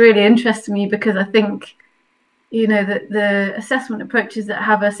 This really interests me because I think, that the assessment approaches that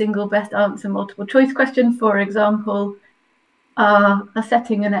have a single best answer multiple choice question, for example, are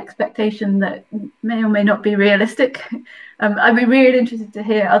setting an expectation that may or may not be realistic. I'd be really interested to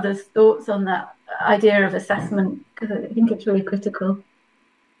hear others' thoughts on that idea of assessment, because I think it's really critical.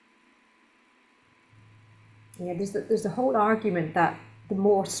 Yeah, there's a whole argument that the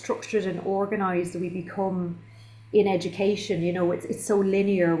more structured and organized we become in education, it's so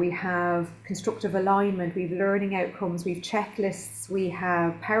linear. We have constructive alignment, we have learning outcomes, we have checklists, we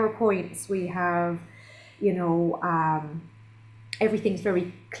have PowerPoints, we have, everything's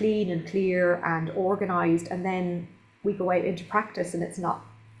very clean and clear and organized, and then we go out into practice and it's not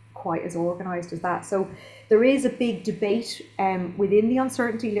quite as organized as that. So there is a big debate within the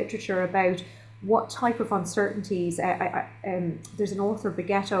uncertainty literature about what type of uncertainties. There's an author,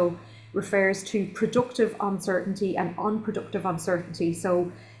 Beghetto, refers to productive uncertainty and unproductive uncertainty.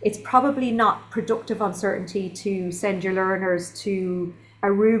 So it's probably not productive uncertainty to send your learners to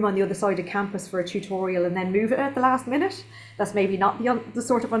a room on the other side of campus for a tutorial and then move it at the last minute. That's maybe not the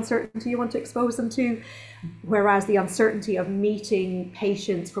sort of uncertainty you want to expose them to. Whereas the uncertainty of meeting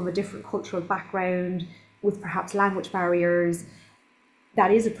patients from a different cultural background with perhaps language barriers, that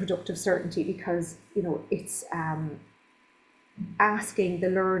is a productive certainty, because it's asking the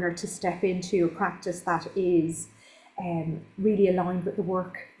learner to step into a practice that is really aligned with the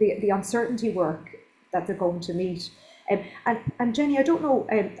work, the uncertainty work that they're going to meet. And Jenny, I don't know,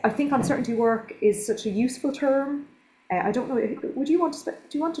 I think uncertainty work is such a useful term. I don't know, do you want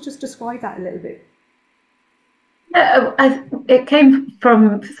to just describe that a little bit? Yeah, it came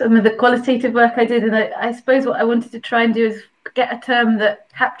from some of the qualitative work I did, and I suppose what I wanted to try and do is get a term that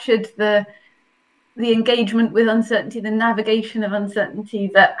captured the engagement with uncertainty, the navigation of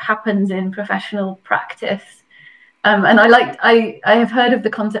uncertainty that happens in professional practice. And I have heard of the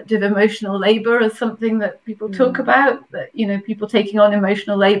concept of emotional labor as something that people talk about, that people taking on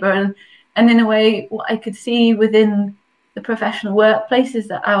emotional labor, and in a way what I could see within the professional workplace is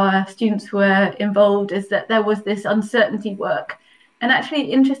that our students were involved is that there was this uncertainty work, and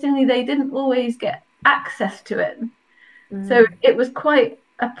actually interestingly they didn't always get access to it. So it was quite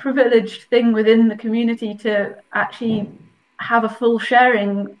a privileged thing within the community to actually have a full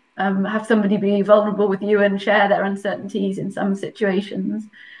sharing, have somebody be vulnerable with you and share their uncertainties in some situations.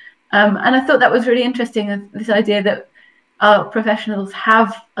 And I thought that was really interesting, this idea that professionals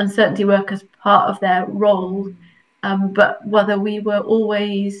have uncertainty work as part of their role, but whether we were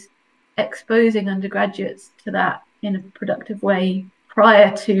always exposing undergraduates to that in a productive way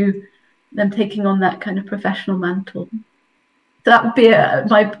prior to them taking on that kind of professional mantle. So that would be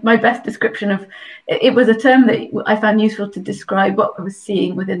my best description of it. It was a term that I found useful to describe what I was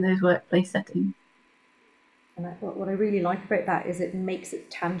seeing within those workplace settings. And what I really like about that is it makes it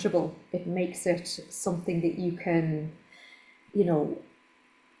tangible. It makes it something that you can,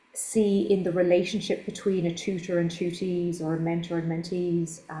 see in the relationship between a tutor and tutees or a mentor and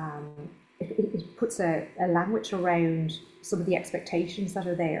mentees. It puts a language around some of the expectations that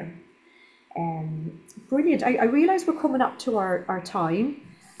are there. Brilliant. I realise we're coming up to our time.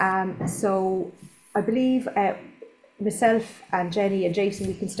 So I believe myself and Jenny and Jason,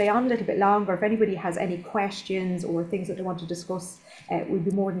 we can stay on a little bit longer. If anybody has any questions or things that they want to discuss, we'd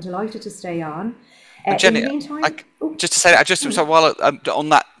be more than delighted to stay on. Jenny, in the meantime, just to say that, so while on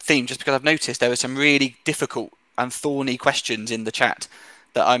that theme, just because I've noticed there were some really difficult and thorny questions in the chat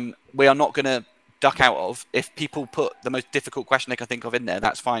that we are not going to duck out of. If people put the most difficult question they can think of in there,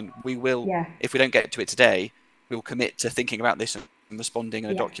 that's fine. We will, if we don't get to it today, we will commit to thinking about this and responding in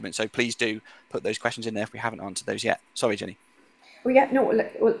a document. So please do put those questions in there if we haven't answered those yet. Sorry, Jenny. Well, yeah, no,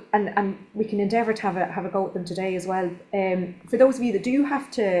 well, and we can endeavour to have a go at them today as well. For those of you that do have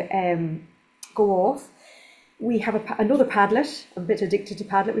to go off, we have another Padlet. I'm a bit addicted to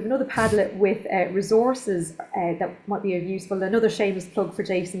Padlet. We have another Padlet with resources that might be useful. Another shameless plug for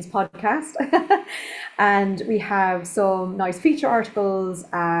Jason's podcast. And we have some nice feature articles,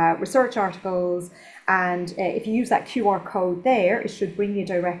 research articles. And if you use that QR code there, it should bring you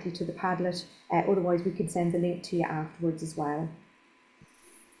directly to the Padlet. Otherwise, we can send the link to you afterwards as well.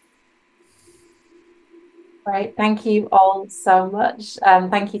 Great. Thank you all so much.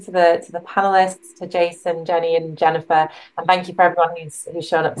 Thank you to the panelists, to Jason, Jenny, and Jennifer, and thank you for everyone who's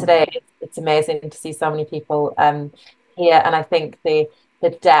shown up today. It's amazing to see so many people here, and I think the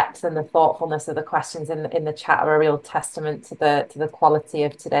depth and the thoughtfulness of the questions in the chat are a real testament to the quality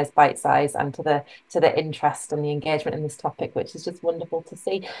of today's bite size and to the interest and the engagement in this topic, which is just wonderful to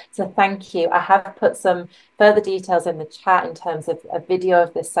see. So thank you. I have put some further details in the chat in terms of a video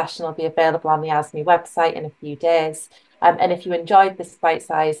of this session will be available on the ASME website in a few days. And if you enjoyed this bite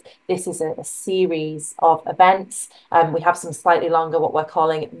size, this is a series of events. We have some slightly longer, what we're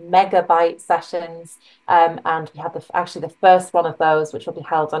calling megabyte sessions. And we have actually the first one of those, which will be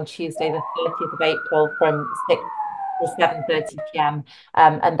held on Tuesday, the 30th of April from 6 to 7:30 p.m.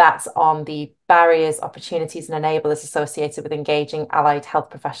 And that's on the barriers, opportunities, and enablers associated with engaging allied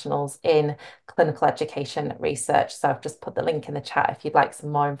health professionals in clinical education research. So I've just put the link in the chat if you'd like some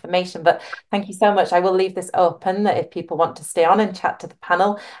more information. But thank you so much. I will leave this open that if people want to stay on and chat to the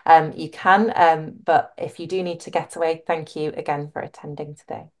panel, you can. But if you do need to get away, thank you again for attending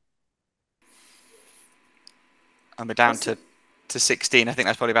today. And we're down to 16. I think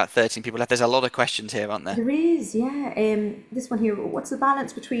that's probably about 13 people left. There's a lot of questions here, aren't there? There is, yeah. This one here, what's the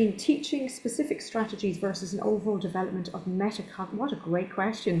balance between teaching specific strategies versus an overall development of metacognitive? What a great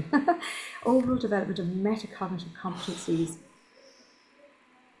question. Overall development of metacognitive competencies.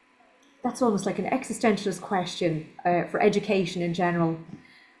 That's almost like an existentialist question for education in general.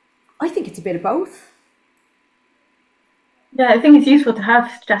 I think it's a bit of both. Yeah, I think it's useful to have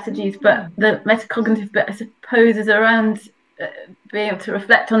strategies, but the metacognitive bit, I suppose, is around being able to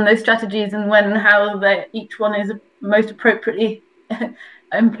reflect on those strategies and when and how each one is most appropriately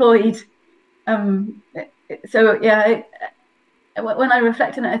employed. So yeah, when I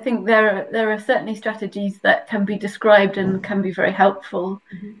reflect on it, I think there are certainly strategies that can be described and can be very helpful,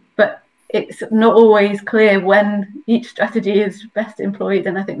 but it's not always clear when each strategy is best employed,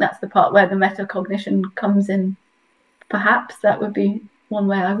 and I think that's the part where the metacognition comes in. Perhaps that would be one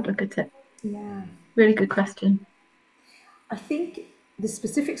way I would look at it. Yeah. Really good question. I think the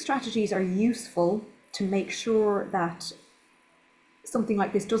specific strategies are useful to make sure that something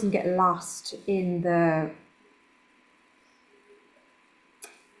like this doesn't get lost in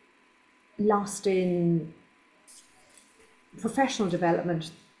professional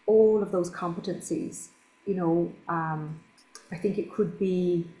development, all of those competencies. I think it could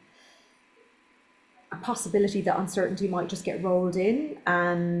be a possibility that uncertainty might just get rolled in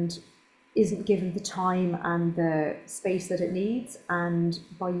and isn't given the time and the space that it needs. And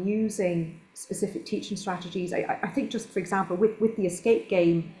by using specific teaching strategies, I think just for example, with the escape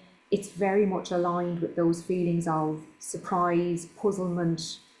game, it's very much aligned with those feelings of surprise,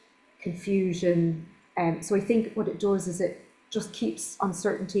 puzzlement, confusion. So I think what it does is it just keeps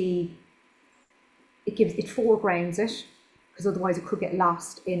uncertainty, it foregrounds it, because otherwise it could get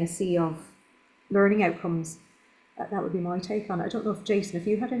lost in a sea of learning outcomes. That would be my take on it. I don't know if Jason, if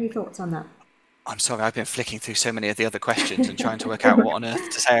you had any thoughts on that. I'm sorry, I've been flicking through so many of the other questions and trying to work out what on earth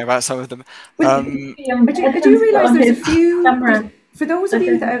to say about some of them. I do realise there's a few, for those of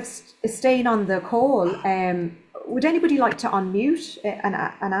you that are staying on the call, would anybody like to unmute and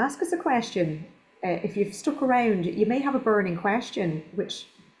ask us a question? If you've stuck around, you may have a burning question, which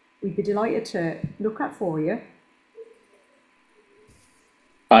we'd be delighted to look at for you.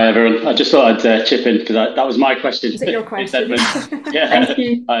 Hi everyone. I just thought I'd chip in because that was my question. Is it your question? Yeah. Thank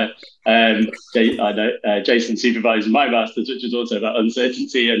you. I know Jason supervised my masters, which is also about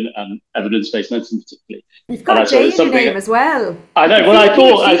uncertainty and evidence-based medicine, particularly. You've got Jay in your name as well. I know. Well, I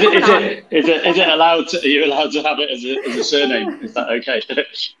thought, is it allowed? Are you allowed to have it as a surname? Is that okay?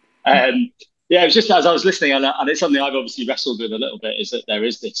 Yeah, it was just as I was listening, and it's something I've obviously wrestled with a little bit. Is that there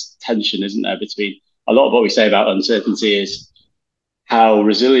is this tension, isn't there, between a lot of what we say about uncertainty is how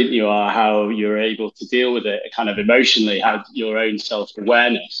resilient you are, how you're able to deal with it kind of emotionally, how your own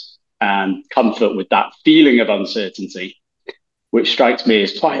self-awareness and comfort with that feeling of uncertainty, which strikes me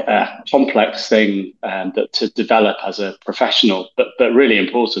as quite a complex thing that to develop as a professional, but really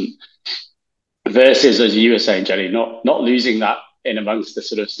important, versus, as you were saying, Jenny, not losing that in amongst the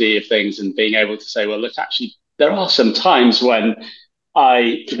sort of sea of things and being able to say, well, look, actually, there are some times when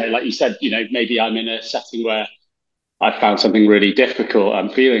like you said, maybe I'm in a setting where I found something really difficult, I'm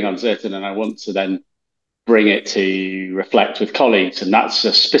feeling uncertain, and I want to then bring it to reflect with colleagues. And that's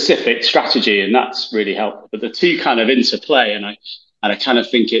a specific strategy, and that's really helpful. But the two kind of interplay, and I kind of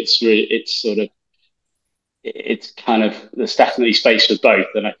think there's definitely space for both.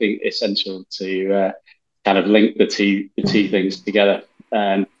 And I think it's essential to kind of link the two things together.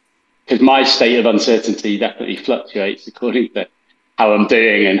 Because my state of uncertainty definitely fluctuates according to how I'm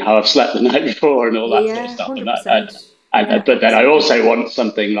doing and how I've slept the night before and all that sort of Yeah, stuff. 100%. But then I also want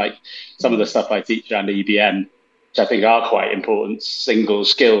something like some of the stuff I teach around EBM, which I think are quite important, single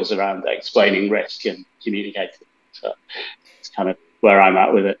skills around explaining risk and communicating. So it's kind of where I'm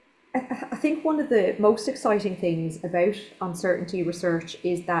at with it. I think one of the most exciting things about uncertainty research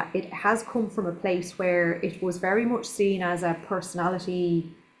is that it has come from a place where it was very much seen as a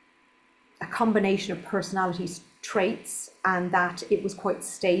combination of personality traits, and that it was quite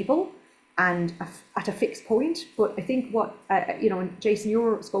stable and at a fixed point. But I think what, and Jason,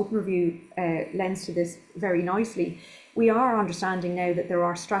 your scope and review lends to this very nicely. We are understanding now that there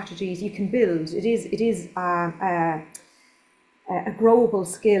are strategies you can build. It is a growable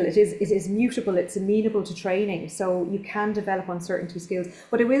skill. It is mutable. It's amenable to training. So you can develop uncertainty skills.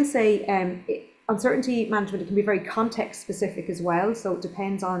 But I will say, uncertainty management, it can be very context specific as well. So it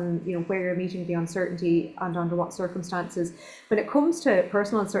depends on where you're meeting the uncertainty and under what circumstances. When it comes to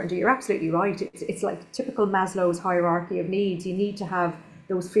personal uncertainty, you're absolutely right. It's like typical Maslow's hierarchy of needs. You need to have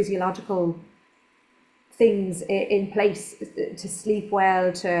those physiological things in place to sleep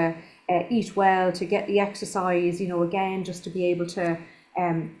well, to eat well, to get the exercise, again, just to be able to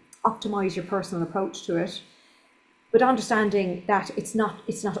optimize your personal approach to it. But understanding that it's not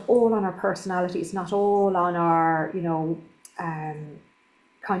all on our personality, it's not all on our,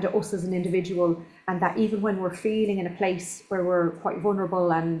 kind of us as an individual, and that even when we're feeling in a place where we're quite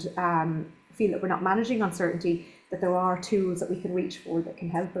vulnerable and feel that we're not managing uncertainty, that there are tools that we can reach for that can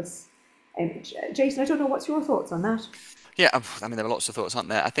help us. Jason, I don't know, what's your thoughts on that? Yeah, I mean, there are lots of thoughts, aren't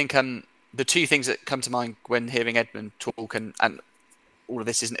there? I think the two things that come to mind when hearing Edmund talk and all of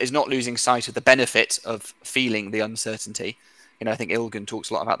this is not losing sight of the benefit of feeling the uncertainty. I think Ilgen talks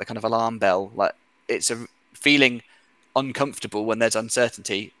a lot about the kind of alarm bell. Like, it's a feeling uncomfortable when there's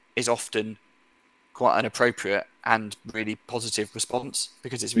uncertainty is often quite an appropriate and really positive response,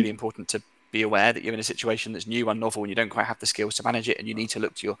 because it's really important to be aware that you're in a situation that's new and novel and you don't quite have the skills to manage it, and you need to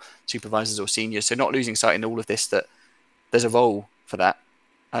look to your supervisors or seniors. So not losing sight in all of this that there's a role for that.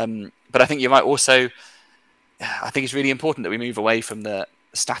 But I think you might also, I think it's really important that we move away from the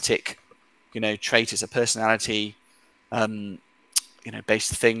static, trait as a personality,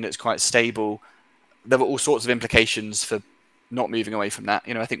 based thing that's quite stable. There were all sorts of implications for not moving away from that.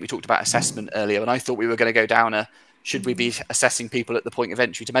 I think we talked about assessment earlier, and I thought we were going to go down should we be assessing people at the point of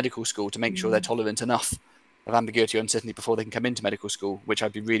entry to medical school to make sure they're tolerant enough of ambiguity or uncertainty before they can come into medical school, which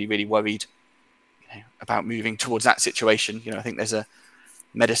I'd be really, really worried about moving towards that situation. I think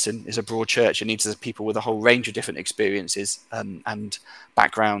medicine is a broad church. It needs people with a whole range of different experiences and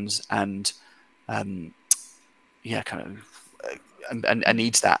backgrounds and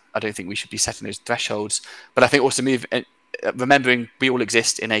needs that. I don't think we should be setting those thresholds. But I think also remembering we all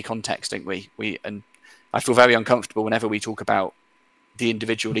exist in a context, don't we? And I feel very uncomfortable whenever we talk about the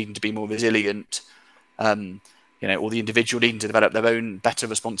individual needing to be more resilient, or the individual needing to develop their own better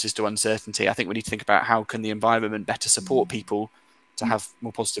responses to uncertainty. I think we need to think about how can the environment better support people to have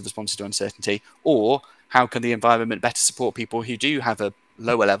more positive responses to uncertainty, or how can the environment better support people who do have a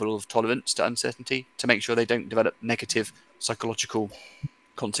lower level of tolerance to uncertainty to make sure they don't develop negative psychological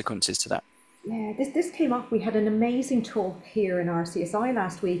consequences to that. Yeah, this came up. We had an amazing talk here in our CSI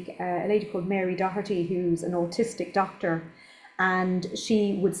last week, a lady called Mary Doherty, who's an autistic doctor, and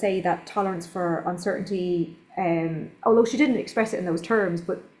she would say that tolerance for uncertainty, although she didn't express it in those terms,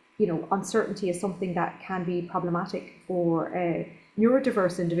 but uncertainty is something that can be problematic for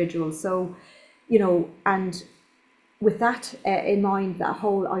neurodiverse individuals. So, and with that in mind, that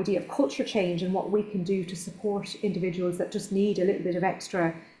whole idea of culture change and what we can do to support individuals that just need a little bit of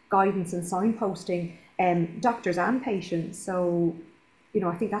extra guidance and signposting, doctors and patients. So,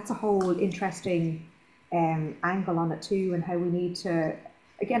 I think that's a whole interesting angle on it too, and how we need to,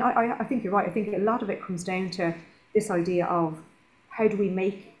 again, I think you're right. I think a lot of it comes down to this idea of how do we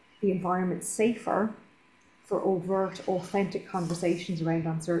make the environment safer for overt, authentic conversations around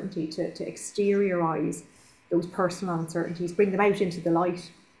uncertainty, to exteriorize those personal uncertainties, bring them out into the light.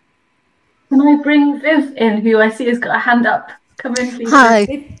 Can I bring Viv in, who I see has got a hand up? Come in, please.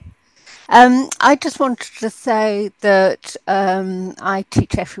 Hi. I just wanted to say that I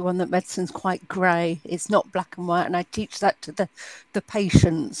teach everyone that medicine's quite grey. It's not black and white, and I teach that to the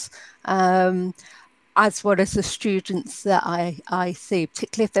patients, as well as the students that I see,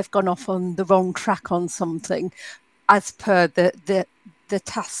 particularly if they've gone off on the wrong track on something, as per the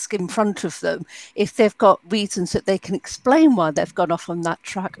task in front of them. If they've got reasons that they can explain why they've gone off on that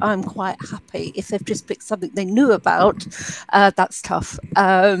track, I'm quite happy. If they've just picked something they knew about, that's tough.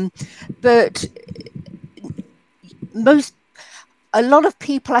 But a lot of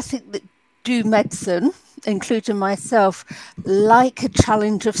people, I think, that do medicine including myself, like a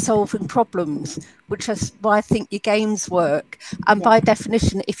challenge of solving problems, which is why I think your games work. And by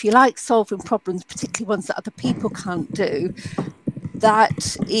definition, if you like solving problems, particularly ones that other people can't do,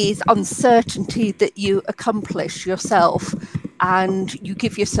 that is uncertainty that you accomplish yourself, and you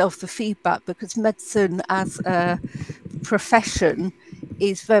give yourself the feedback, because medicine as a profession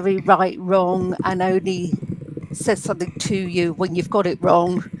is very right, wrong, and only says something to you when you've got it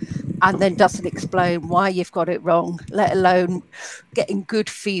wrong, and then doesn't explain why you've got it wrong, let alone getting good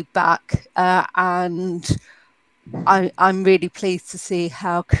feedback. And I'm really pleased to see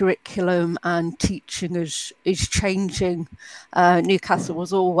how curriculum and teaching is changing. Newcastle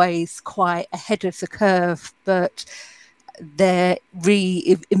was always quite ahead of the curve, but they're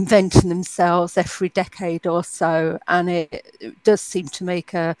reinventing themselves every decade or so, and it does seem to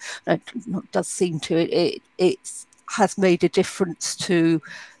make a, not does seem to, it has made a difference to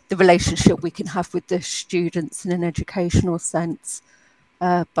the relationship we can have with the students in an educational sense,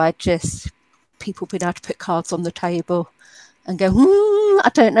 by just people being able to put cards on the table and go, I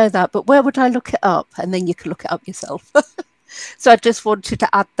don't know that, but where would I look it up? And then you can look it up yourself. So I just wanted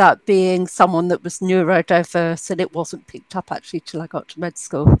to add that, being someone that was neurodiverse, and it wasn't picked up actually till I got to med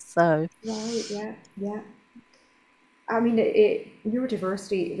school. So right, yeah. I mean,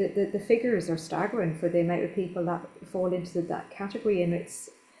 neurodiversity, the figures are staggering for the amount of people that fall into that category, and it's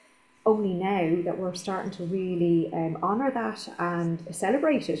only now that we're starting to really honour that and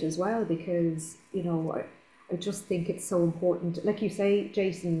celebrate it as well, because, you know, I just think it's so important. Like you say,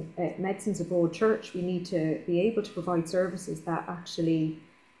 Jason, medicine's a broad church. We need to be able to provide services that actually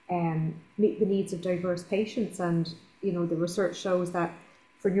meet the needs of diverse patients. And, you know, the research shows that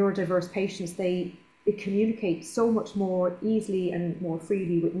for neurodiverse patients, they communicate so much more easily and more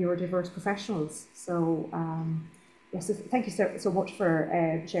freely with neurodiverse professionals. So, yes, thank you so much for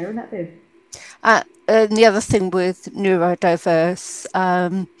sharing that, Viv. And the other thing with neurodiverse,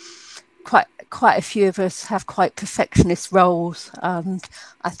 quite a few of us have quite perfectionist roles, and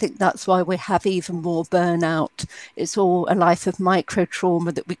I think that's why we have even more burnout. It's all a life of micro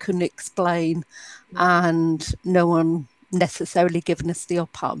trauma that we couldn't explain, and no one necessarily given us the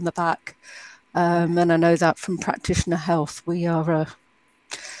odd pat on the back. And I know that from practitioner health, we are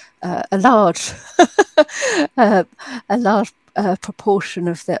a large proportion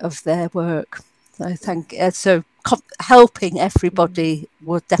of their work. So helping everybody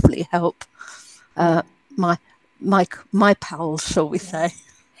will definitely help my pals, shall we say.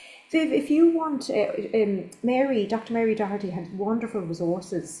 Viv, if you want, Dr. Mary Doherty had wonderful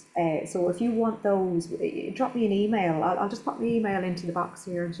resources. So if you want those, drop me an email. I'll just pop my email into the box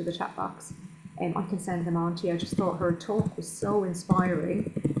here, into the chat box, and I can send them on to you. I just thought her talk was so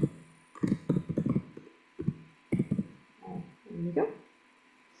inspiring. There we go.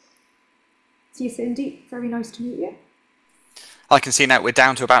 See you, Cindy. Very nice to meet you. I can see now we're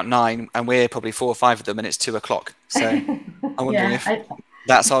down to about 9, and we're probably 4 or 5 of them, and it's 2 o'clock. So I'm wondering if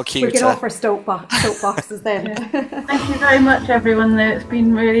that's our cue. We get off our soapboxes then. Yeah. Thank you very much, everyone. It's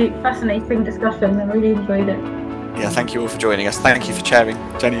been really fascinating discussion. I really enjoyed it. Yeah, thank you all for joining us. Thank you for chairing,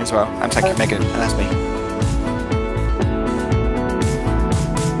 Jenny, as well, and thank you, Megan and Asmi.